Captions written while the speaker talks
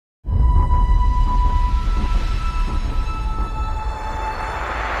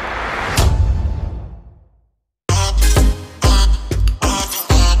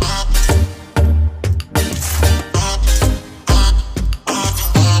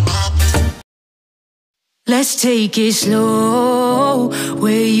Let's take it slow.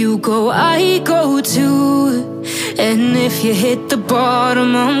 Where you go, I go too. And if you hit the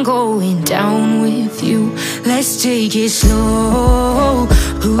bottom, I'm going down with you. Let's take it slow.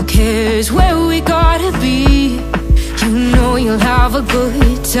 Who cares where we gotta be? You know you'll have a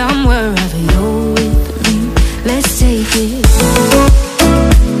good time wherever you're with me. Let's take it slow.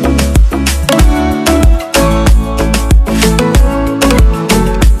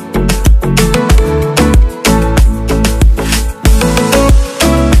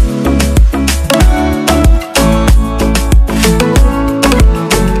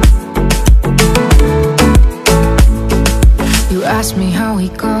 Ask me how we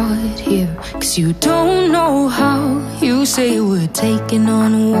got here, 'cause you don't know how. You say we're taking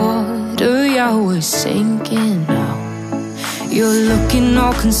on water, yeah, we're sinking now. You're looking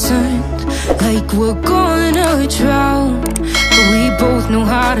all concerned, like we're gonna drown. But we both know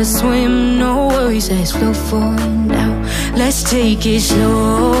how to swim, no worries, let's flow for now. Let's take it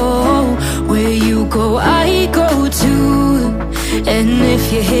slow. Where you go, I go too. And if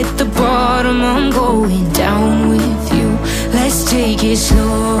you hit the bottom, I'm going down with you. Let's take it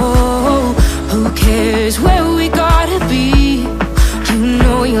slow. Who cares where we gotta be? You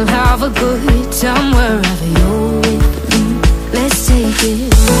know you'll have a good time wherever you're with me. Let's take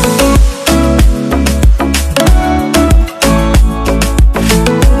it slow.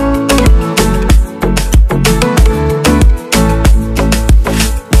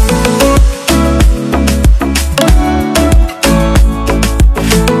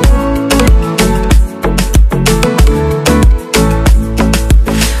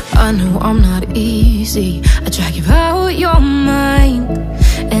 I drag you out your mind,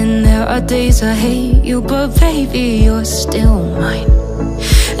 and there are days I hate you, but baby, you're still mine.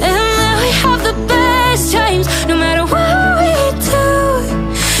 And then we have the best times, no matter what we do.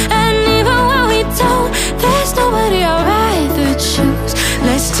 And even when we don't, there's nobody I'd rather choose.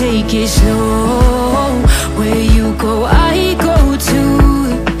 Let's take it slow. Where you go, I go too.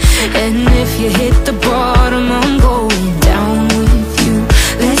 And if you hit the bottom, I'm going down with you.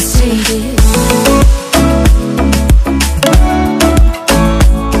 Let's take it slow.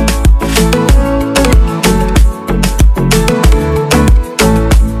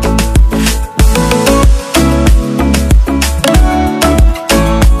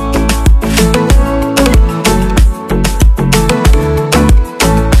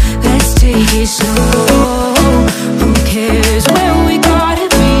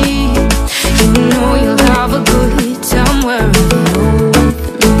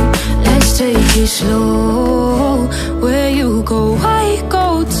 Slow, where you go, I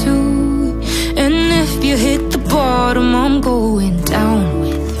go too. And if you hit the bottom, I'm going down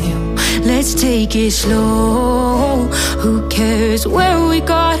with you. Let's take it slow. Who cares where we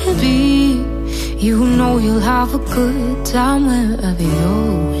gotta be? You know you'll have a good time wherever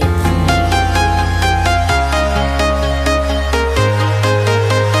you're with me.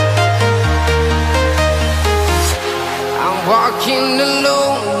 Walking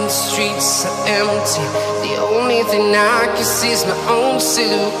alone, the streets are empty. The only thing I can see is my own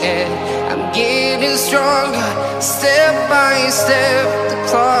silhouette. I'm getting stronger, step by step. The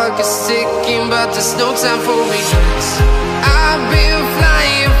clock is ticking, but there's no time for regrets. I've been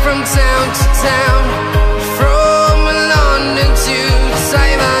flying from town to town, from London to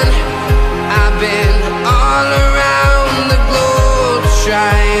Taiwan. I've been all around the globe,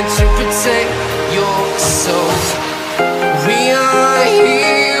 trying to protect your soul. We are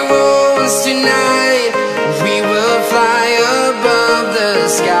heroes tonight. We will fly above the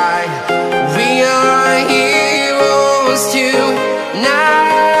sky. We are heroes tonight.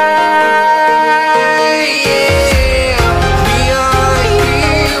 Yeah. We are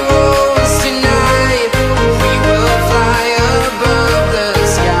heroes tonight. We will fly above the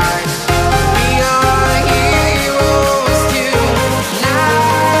sky. We are heroes tonight.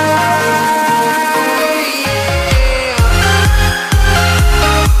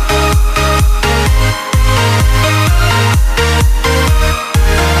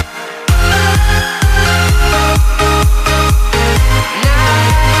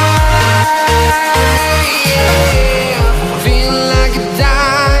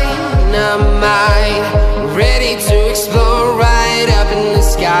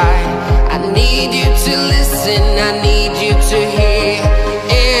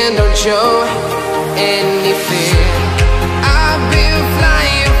 Show any fear. I've been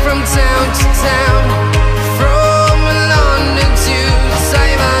flying from town to town, from London to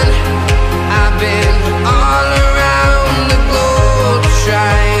Taiwan. I've been all around the globe,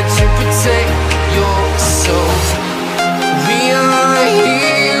 trying to protect your soul. We are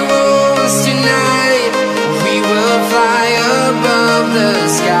heroes tonight.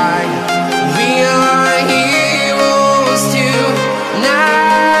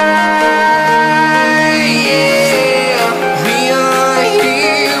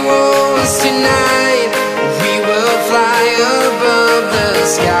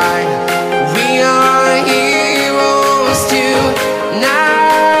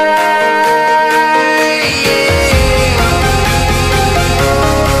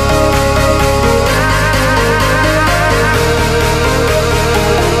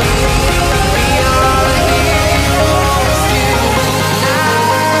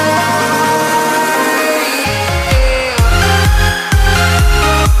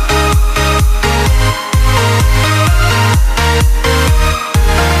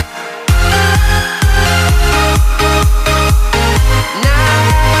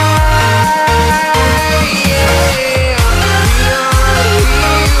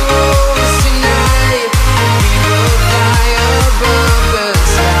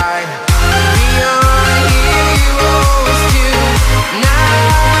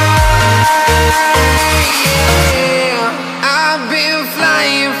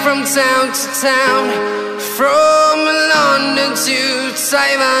 town to town, from London to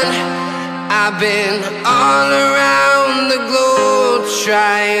Taiwan. I've been all around the globe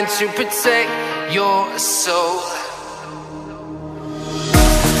trying to protect your soul.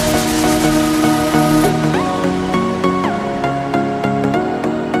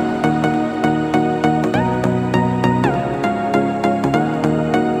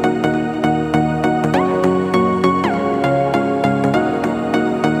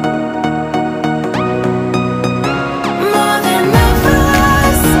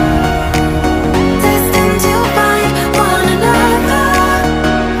 Destined to find one another.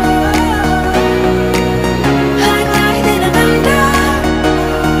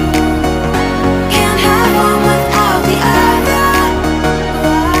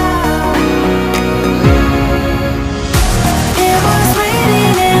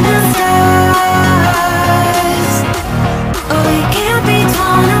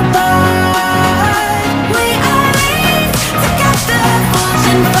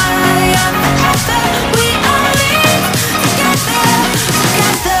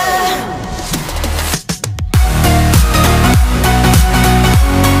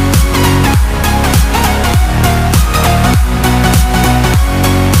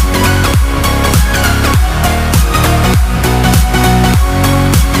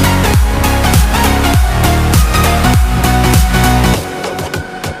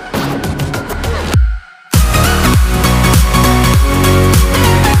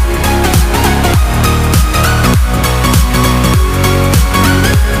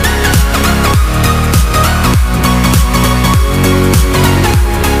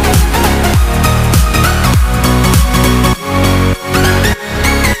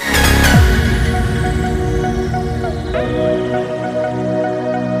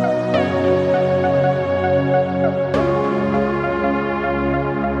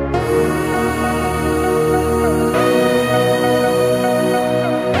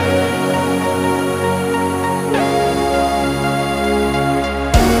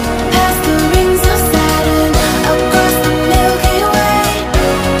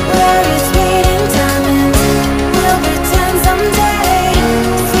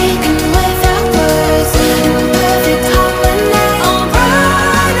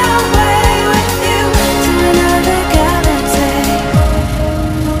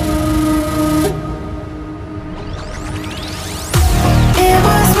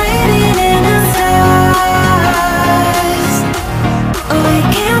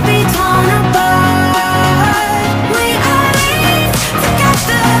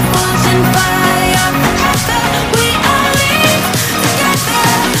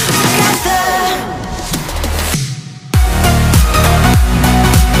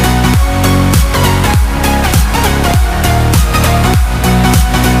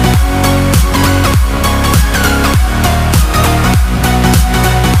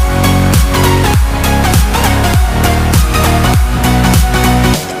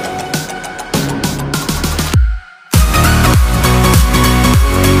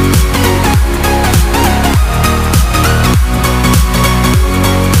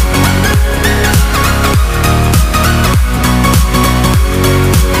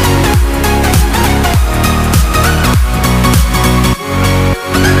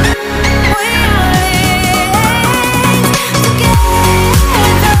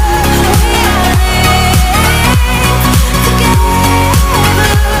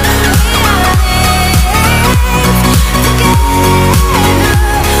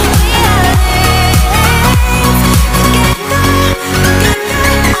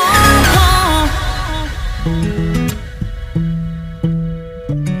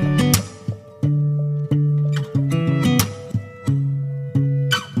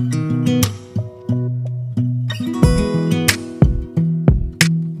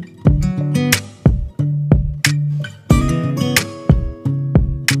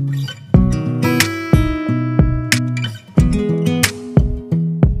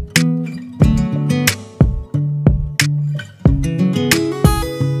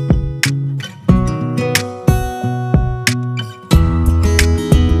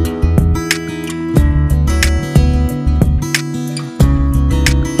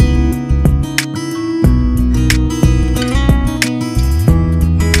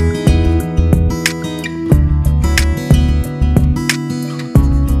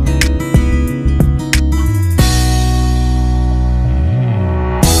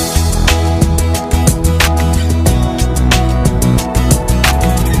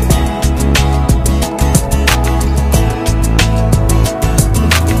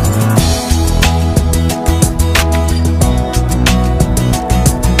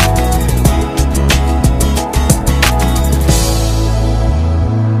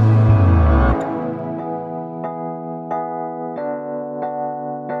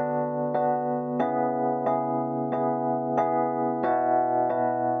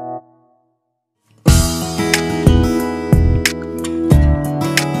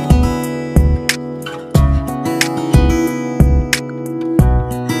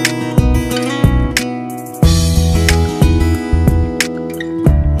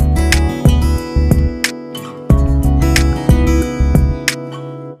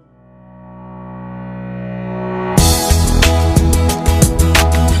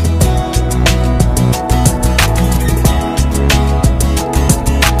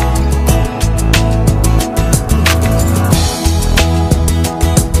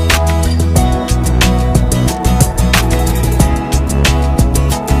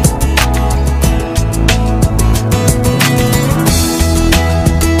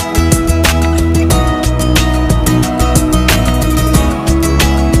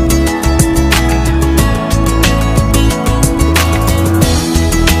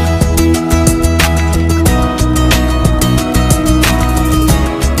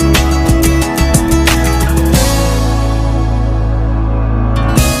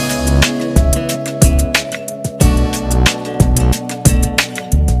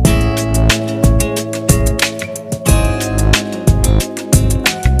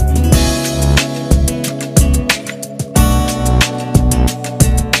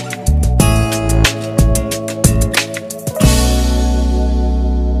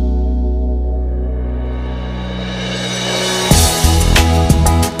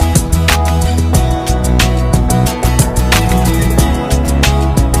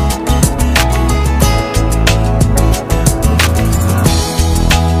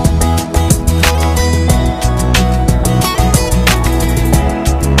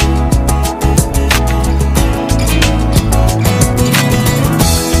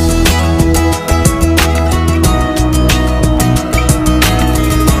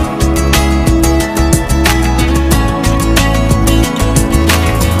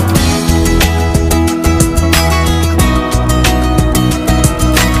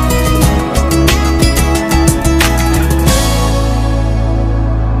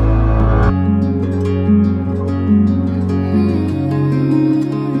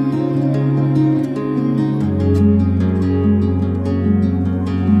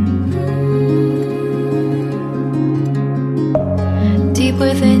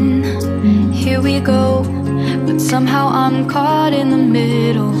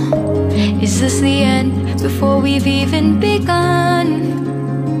 middle. Is this the end before we've even begun?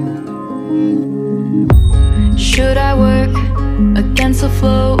 Should I work against the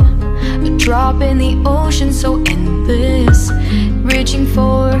flow? A drop in the ocean so endless, reaching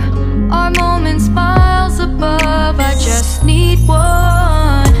for our moments miles above. I just need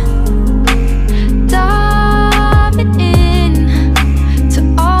one, diving in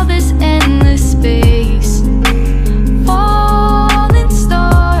to all this endless space, falling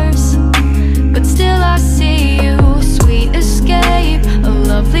stars, but still I see you. Sweet escape, a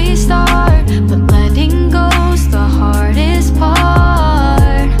lovely start, but letting go's the hardest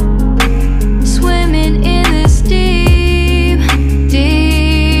part. Swimming in this deep,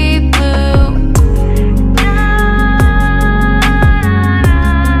 deep blue.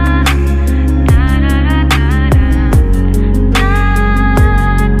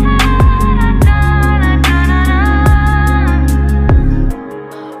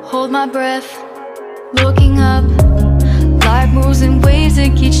 Hold my breath, looking up. Life moves in waves,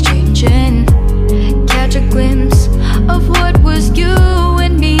 it keeps changing. Catch a glimpse of what was you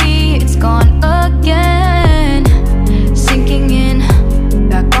and me. It's gone again, sinking in,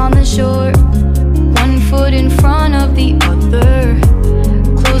 back on the shore. One foot in front of the other.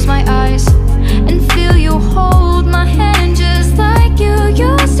 Close my eyes and feel you hold my hand just like you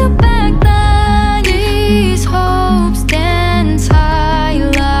used to back then. These hopes dance high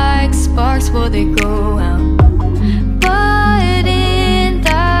like sparks before they go out. But in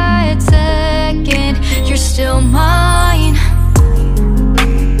that second, you're still mine.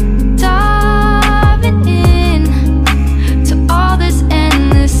 Diving in to all this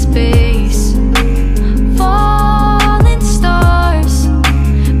endless space, falling stars,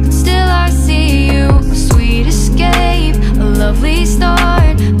 but still I see you. A sweet escape, a lovely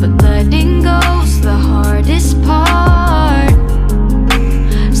start, but letting go's the hardest part.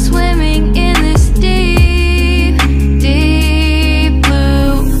 Swimming in this deep, deep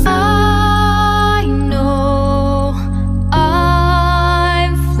blue. I know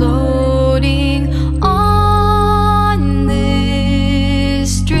I'm floating on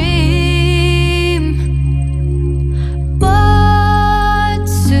this dream, but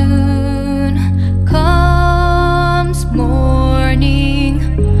soon comes morning.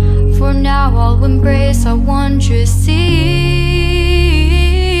 For now I'll embrace our wondrous sea.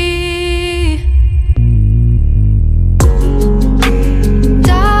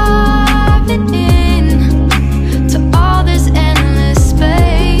 Diving in to all this endless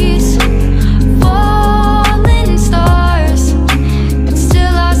space, falling stars, but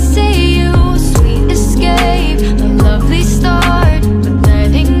still I see you. Sweet escape, a lovely start, but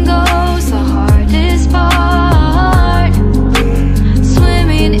letting go's the hardest part.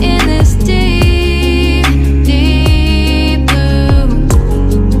 Swimming in this deep, deep blue.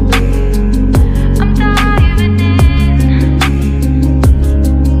 I'm diving in.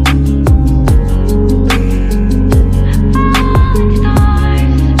 Falling stars, lovely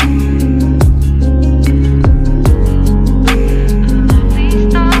start.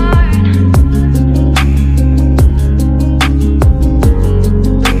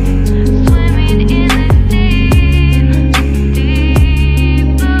 Swimming in this deep,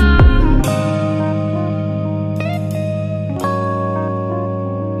 deep blue.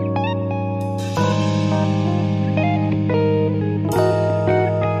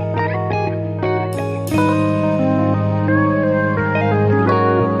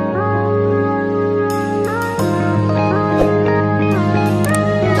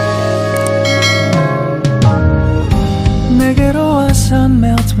 내게로 와서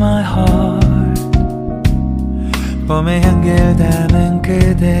melt my heart. 봄의 향기를 담은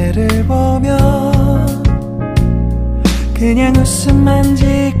그대를 보며 그냥 웃음만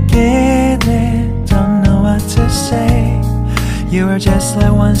짓게 돼. Don't know what to say. You are just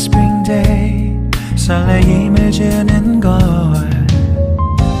like one spring day. 설레임을 주는 걸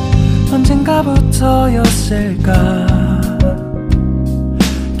언젠가부터였을까.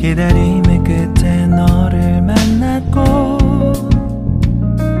 기다림의 끝에 너를 만났고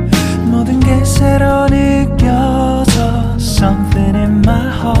모든 게 새로 느껴져. Something in my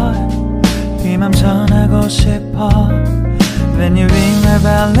heart. 이 맘 전하고 싶어. When you ring my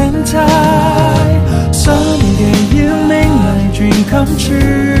valentine. Sunny day you make my dream come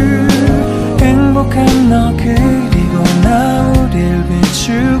true. 행복한 너 그리고 나 우릴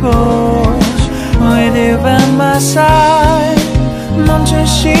비추고 With you by my side. 멈춘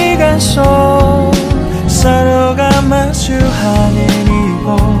시간 속 서로가 마주하는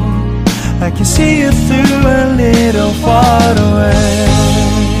이곳 I can see you through a little far away.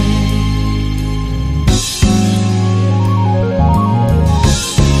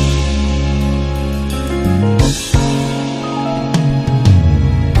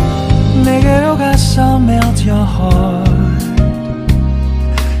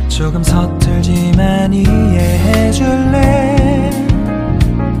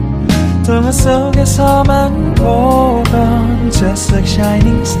 동화 속에서만 보던 Just like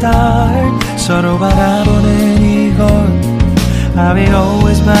shining star 서로 바라보는 이곳 I'll be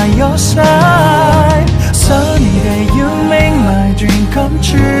always by your side Sunny day you make my dream come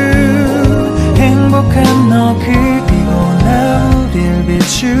true 행복한 너 그리고 나 우릴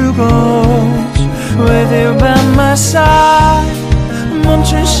비추고 With you by my side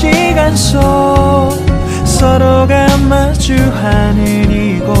멈춘 시간 속 서로가 마주하는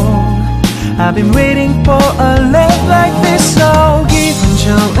이곳 I've been waiting for a love like this So 기분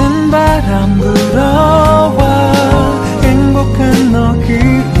좋은 바람 불어와 행복한 너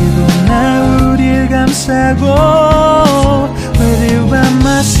그리고 나 우릴 감싸고 With you by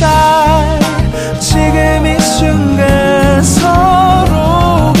my side 지금 이 순간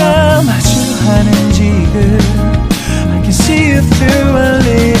서로가 마주하는 지금 I can see you through a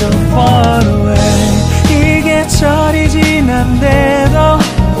little far away 이게 철이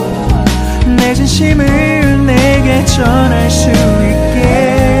지난데도 내 진심을 내게 전할 수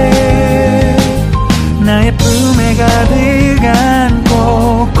있게 나의 품에 가득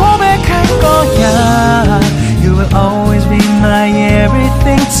안고 고백할 거야 You will always be my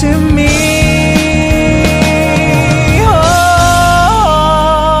everything to me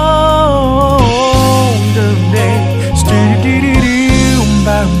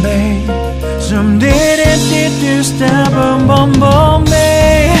Some did it do stop boom boom boom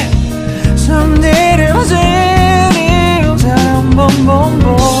Some did it boom boom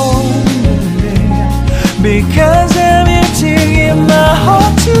boom Because I'm here to give my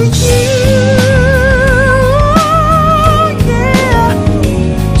heart to you Yeah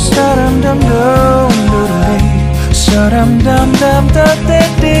Sa-dum dum dum dum Sa-dum dum dum da da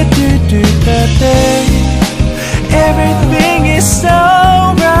da da da da Everything is so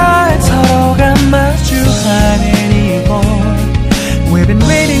right 서로가 마주하는 이곳 We've been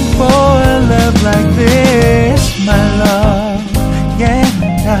waiting for a love like this My love, yeah,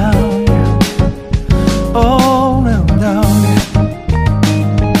 no Oh, no, no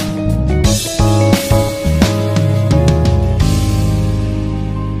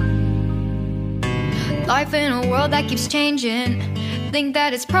Life in a world that keeps changing Think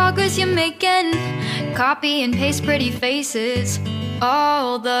that it's progress you're making Copy and paste pretty faces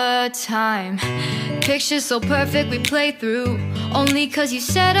all the time Pictures so perfect we play through Only cause you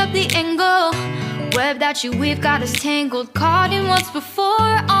set up the angle Web that you weave got us tangled Caught in what's before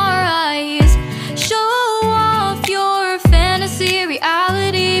our eyes Show off your fantasy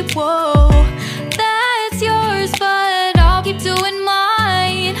reality Whoa, that's yours but I'll keep doing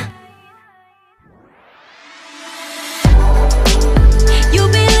mine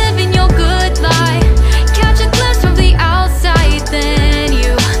You'll be living your good life Catch a glimpse from the outside Then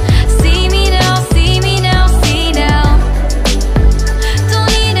you see me now, see me now, see now Don't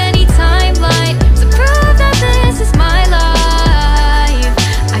need any timeline To prove that this is my life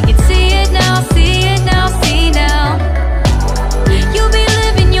I can see it now, see it now, see now You'll be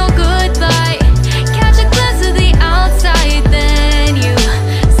living your good life Catch a glimpse of the outside Then you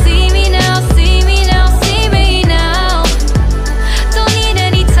see me now, see me now, see me now Don't need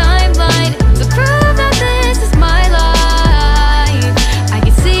any timeline To prove that this is my life I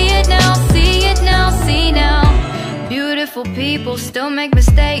can see it now, see it now, see now Beautiful people still make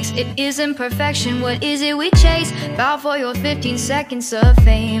mistakes It isn't perfection, what is it we chase? Bow for your 15 seconds of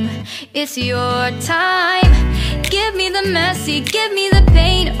fame It's your time Give me the messy, give me the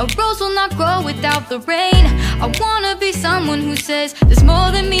pain A rose will not grow without the rain I wanna be someone who says There's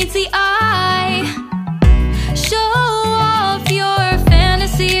more than meets the eye Show off your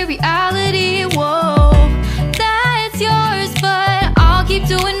fantasy reality Whoa, that's yours but I'll keep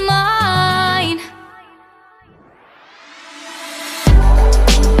doing